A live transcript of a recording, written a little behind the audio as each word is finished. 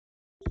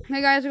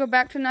Hey guys, we'll go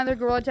back to another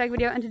Gorilla Tag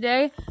video, and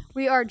today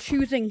we are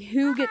choosing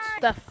who gets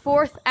the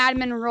 4th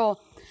admin role.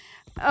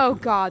 Oh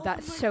god,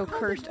 that's so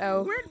cursed.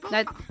 Oh,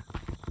 that.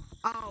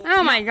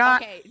 Oh my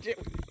god. Okay,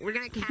 we're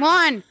gonna count.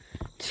 1,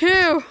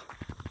 2,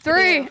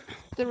 3,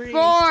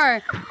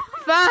 4,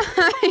 5,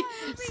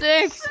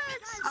 6,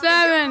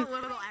 7,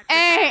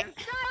 8,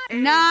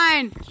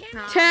 9,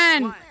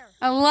 10,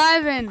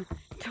 11,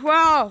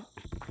 12,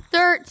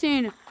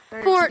 13,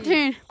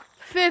 14,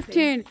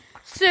 15,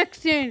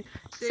 16,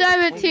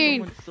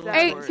 17,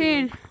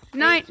 18,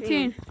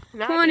 19,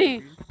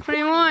 20,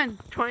 21,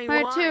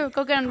 22,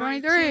 go get them,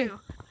 23,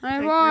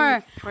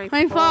 24,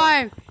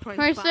 25,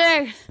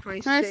 26,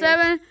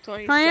 27,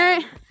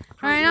 28,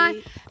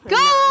 29. Go!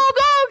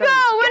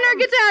 Winner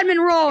gets admin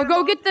role.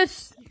 Go get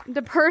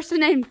the person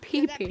named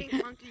Pee Pee.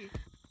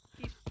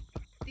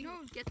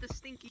 Get the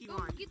stinky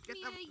one. Give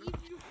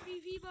you free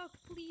V-Bucks,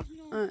 please.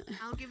 No.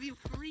 I'll give you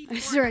free. I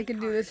swear I can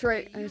do this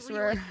right. I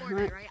swear.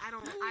 Right? I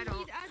don't.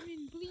 Need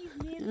admin, please,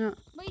 man. Yeah.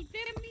 My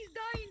family's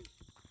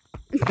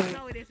dying.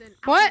 No, it isn't.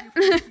 What?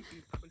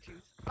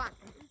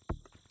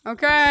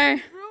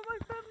 Okay. Bro, my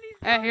family's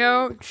Hey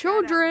yo,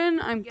 children,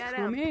 I'm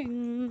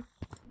coming.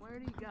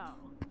 Where'd he go?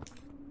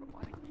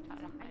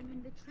 I'm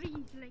in the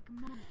trees like a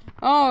monkey.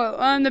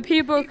 Oh, the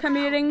people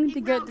committing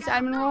to get this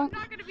admin role. I'm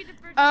not gonna be the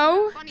first.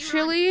 Oh,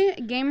 Chili,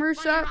 Gamer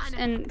Sucks,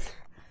 and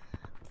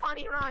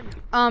Funny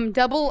run.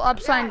 double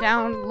upside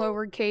down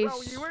lowercase.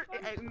 Bro, you were,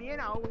 me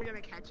and O were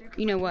gonna catch you.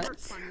 You know You what? were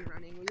funny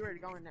running. We were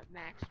going at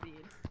max speed.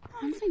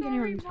 I don't think Sorry,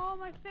 anyone's.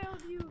 Mom, I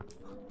failed you.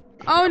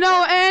 Oh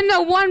no, and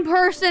the one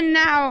person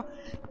now.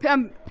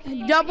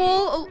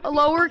 Double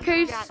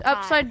lowercase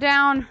upside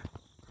down.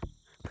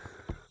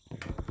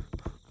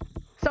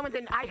 Someone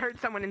didn't. I heard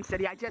someone in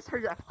city. I just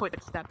heard a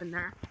footstep in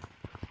there.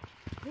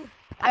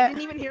 I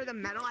didn't even hear the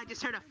metal. I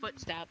just heard a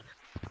footstep.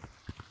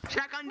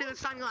 Check under the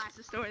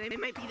sunglasses store. They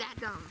might be that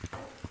dumb.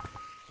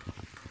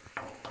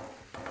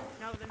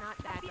 No, they're not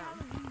that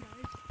dumb.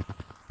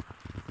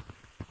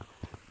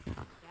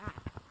 Yeah.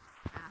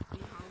 Happy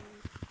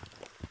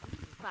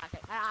homies. Fuck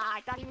it.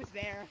 I thought he was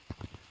there.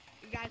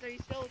 You guys, are you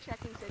still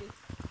checking city?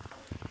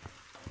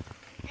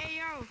 Hey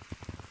yo.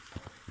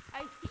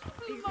 I see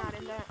blue He's not monkey.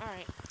 in there. All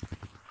right.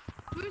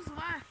 Who's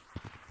left?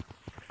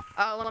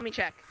 Oh, let me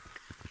check.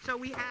 So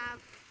we have.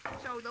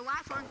 So the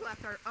last ones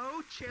left are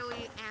O,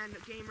 Chili, and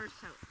Gamer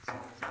Soaps.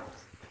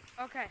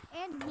 Okay.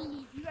 And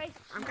me. You guys.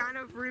 I'm kind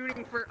of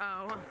rooting for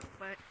O,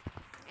 but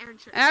and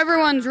Chili.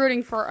 Everyone's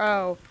rooting for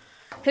O.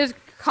 His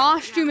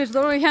costume is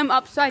literally him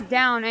upside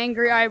down,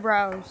 angry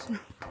eyebrows.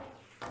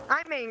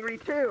 I'm angry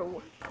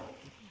too.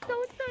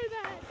 Don't say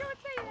that. Don't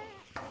say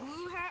that.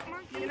 Blue hat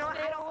monkey. You know what?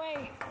 Stay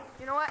away.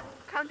 You know what?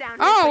 Come down. Here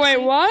Oh wait,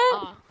 quickly.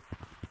 what?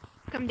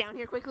 Come down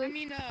here quickly. I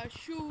mean,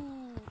 shoe.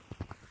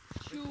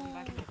 Come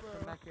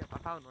back here. I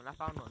found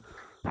one.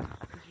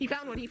 He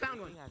found one.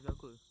 Yeah, no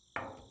clue.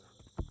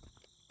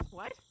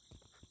 What?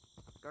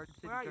 Garden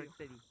City, Where are Garden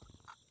you?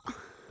 City.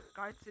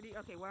 Guard City.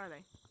 Okay, where are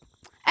they?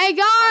 Hey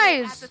Oh,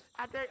 they're guys,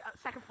 at the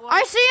second floor.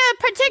 I see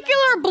a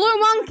particular blue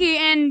monkey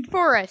in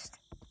forest.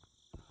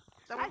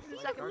 Someone's in the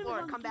second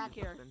floor. Come back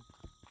here.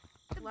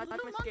 The Let blue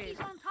them monkey's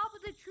escape. on top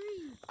of the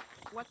tree.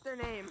 What's their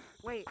name?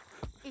 Wait,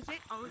 is it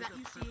O that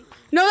you see?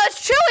 No,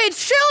 that's Chili.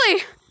 It's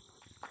Chili.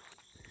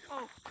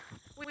 Oh,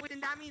 wait,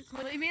 then that means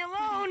leave me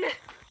alone.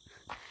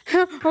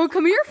 Oh,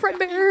 come here,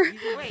 Fredbear.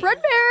 Wait.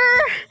 Fredbear.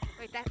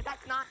 Wait,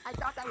 that's not. I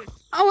thought that was.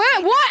 Oh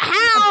wait, what?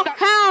 How?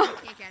 I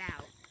can't get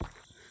out.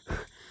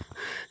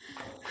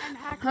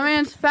 I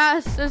mean, it's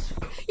fast as.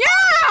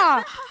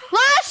 Yeah!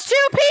 Last 2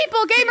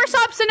 people, Gamer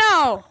Subs and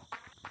O.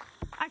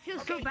 I feel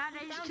so Okay, bad. I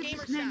found just took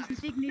Gamer this man's Subs.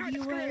 dignity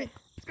away.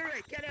 Screw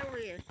it. Get over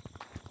here.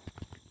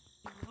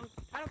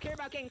 I don't care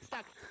about getting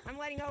stuck. I'm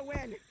letting O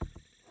win.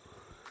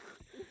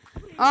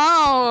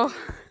 Oh.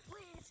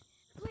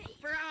 Please.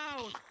 Bro.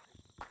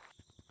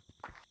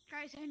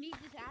 Guys, I need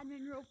this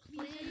admin role,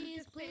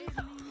 please.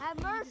 Have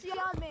mercy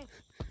on me.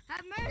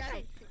 Have Get mercy.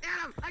 him. Get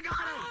him. I got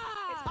him.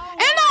 It's O.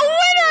 And the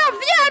winner of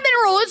the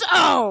admin role is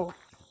O.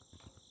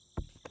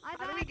 I How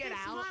do thought we get this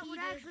out? map would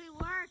actually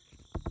work.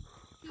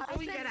 How do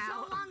we I get spent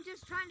out? so long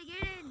just trying to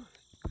get in.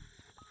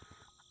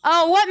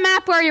 Oh, what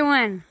map are you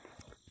in?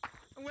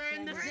 We're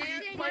in the We're city.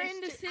 in- We're we're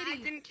in the city. I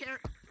didn't care.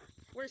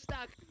 We're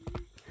stuck.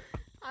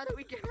 How do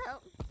we get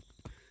out?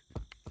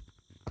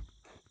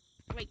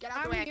 Wait, get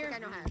out the I'm way. here. I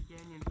think I know how.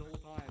 Canyons the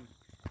whole time.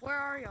 Where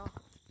are y'all?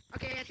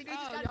 Okay, I think we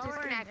just Oh, gotta y'all are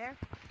in disconnect. there?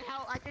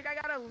 Hell, I think I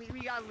gotta leave.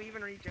 We gotta leave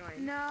and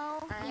rejoin. No,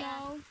 Alright.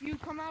 no. You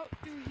come out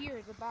through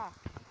here, the back.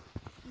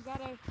 You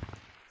gotta.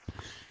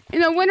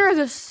 And the winner of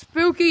the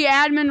spooky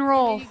admin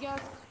role You guys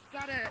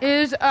gotta.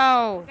 is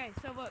O. Okay,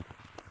 so look.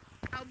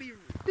 I'll be.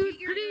 Dude,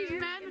 You're please, good.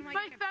 man. In, like,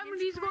 My a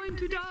family's going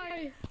to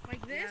die.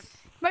 Like this.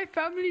 My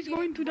family's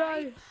going to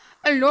die.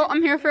 Hello,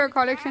 I'm here for a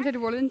collection to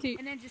volunteer.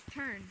 And then just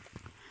turn.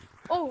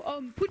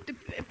 Oh, put the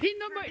pin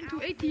number into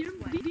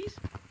ATM, please.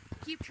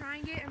 Keep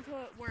trying it until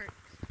it works.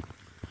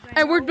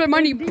 Hey, where's the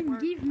money? Then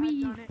give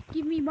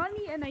me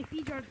money and I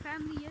feed your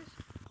family,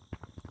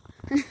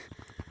 yes.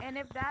 And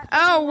if that.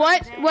 Oh,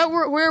 doesn't work, what?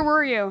 then Where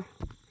were you?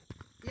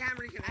 Yeah, I'm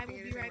reconnecting. I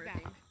will be right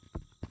back.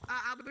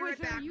 right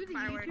so are back, you the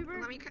Firework. YouTuber?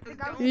 Let me go.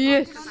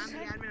 Yes. I'm the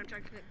admin. I'm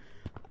trying to connect.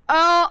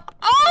 Oh,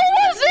 I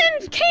was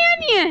in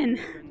Canyon.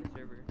 Turn the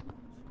server.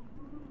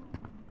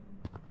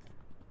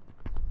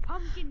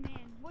 Pumpkin Man.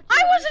 What's I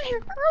your wasn't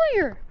here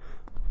earlier.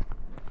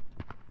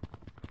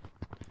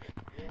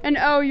 And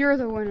oh, you're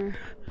the winner.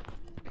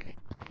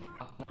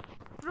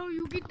 Bro,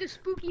 you get the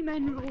spooky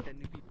man role. The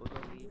new people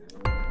don't leave.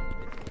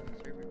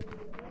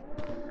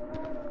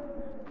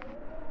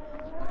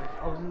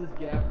 I was in this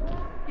gap.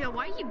 Yeah,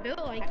 why you built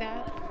like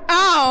that?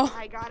 Oh,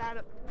 I got out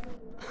of.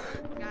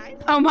 Guys,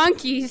 oh,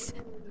 monkeys.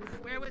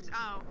 where was?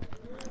 Oh.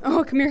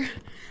 Oh, come here.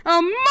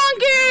 Oh,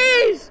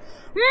 monkeys!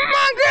 Monkey!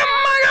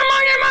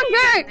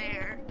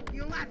 There.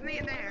 You left me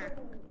in there.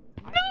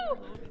 No!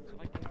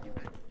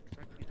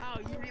 Oh,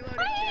 you reloaded too?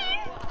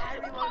 Well, I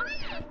reloaded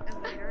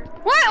and later.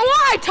 What?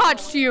 Why I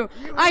touched you?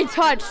 I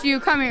touched you.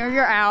 Come here.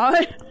 You're out.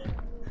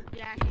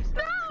 Yeah, he's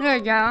still. There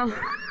you go.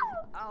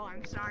 Oh,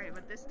 I'm sorry,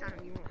 but this time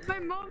you won't. My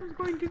mom's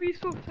going to be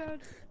so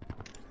sad.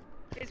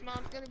 His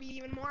mom's gonna be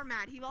even more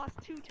mad. He lost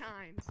 2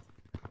 times.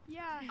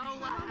 Yeah, Oh,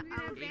 my mom's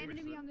gonna oh,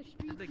 abandon me on the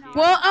streets now.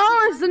 Well,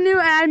 oh, it's the new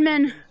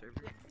admin.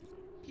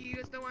 He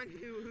was the one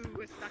who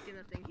was stuck in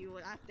the thing. He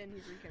left and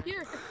he's reconnected.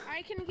 Here,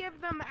 I can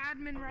give them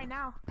admin right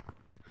now.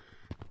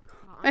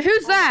 Hey,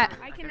 who's that?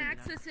 I can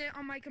access it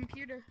on my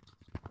computer.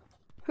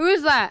 Who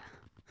is that?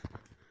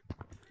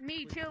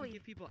 Me, Chili.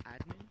 Give people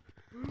admin.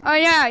 Oh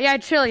yeah,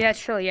 chill,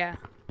 yeah.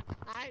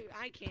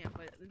 I can't,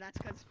 but that's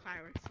because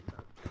Fireworks is the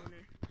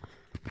owner.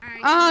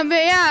 Alright,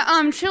 But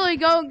yeah, Chili,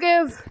 go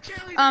give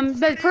Chili, the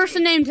that's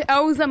person it. named the I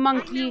knew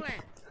Monkey it.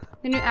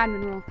 the new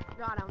admin role.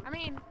 Got him. I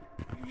mean,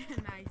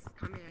 nice.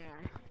 Come here.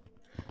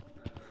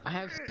 I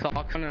have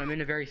socks on and I'm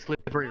in a very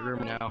slippery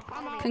room now.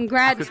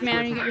 Congrats,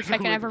 man! You get your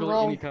second ever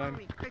roll. Anytime. Follow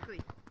me,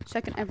 quickly.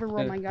 Second ever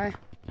roll, Yeah. my guy.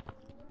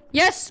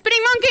 Yes, spinning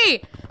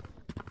monkey.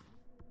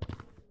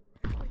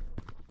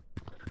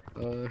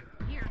 Here.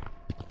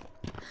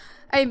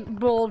 Hey,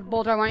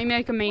 Boulder, why don't you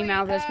make a meme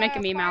out of this? Make a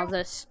meme out of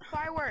this.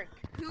 Firework.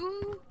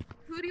 Who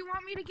do you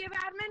want me to give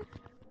admin?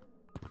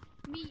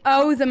 Me.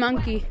 Oh, the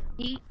monkey.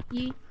 Guys,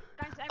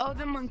 oh,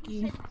 the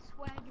monkey.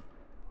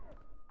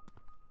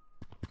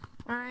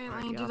 Alright,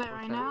 let me do that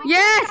right now.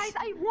 Yes. Guys,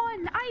 I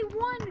won!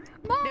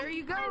 Mom, there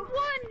you go. I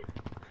won!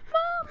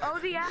 Mom!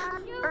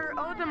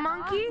 Oh, the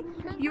monkey,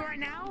 you are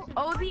now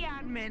the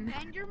admin.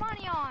 Spend your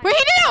money on. Wait,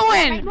 he didn't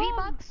win.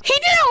 V-Bucks. He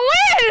didn't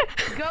win.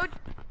 Go.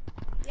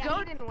 Yeah, Go-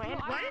 he didn't win. No, I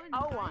What? won,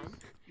 Oh, won.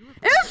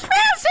 It was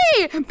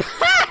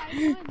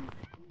fancy.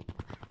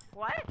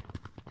 What?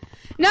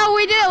 No,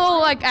 we did a little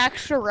like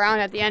extra round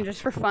at the end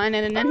just for fun,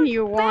 and then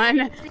you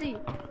won.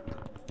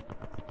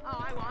 Oh,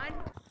 I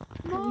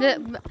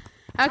won?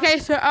 Okay,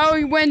 so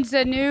he wins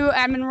the new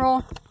admin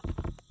role.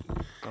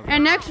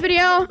 And next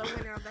video, The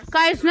winner of this.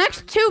 guys,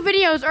 next 2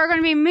 videos are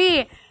gonna be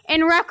me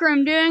in Rec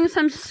Room doing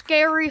some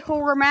scary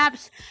horror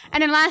maps.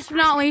 And then last but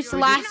not least, the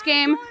last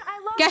game.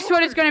 Guess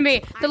what it's gonna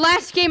be? The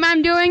last game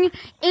I'm doing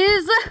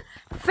is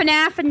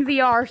FNAF in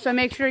VR. So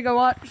make sure to go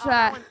watch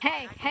that.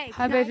 Hey.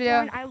 Hope you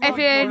video. If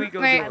you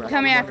wait,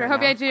 tell me after.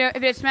 Hope you do.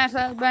 If you smash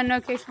that button,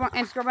 notification button,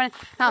 and subscribe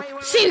button. I'll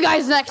see you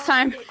guys next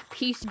time.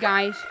 Peace,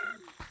 guys.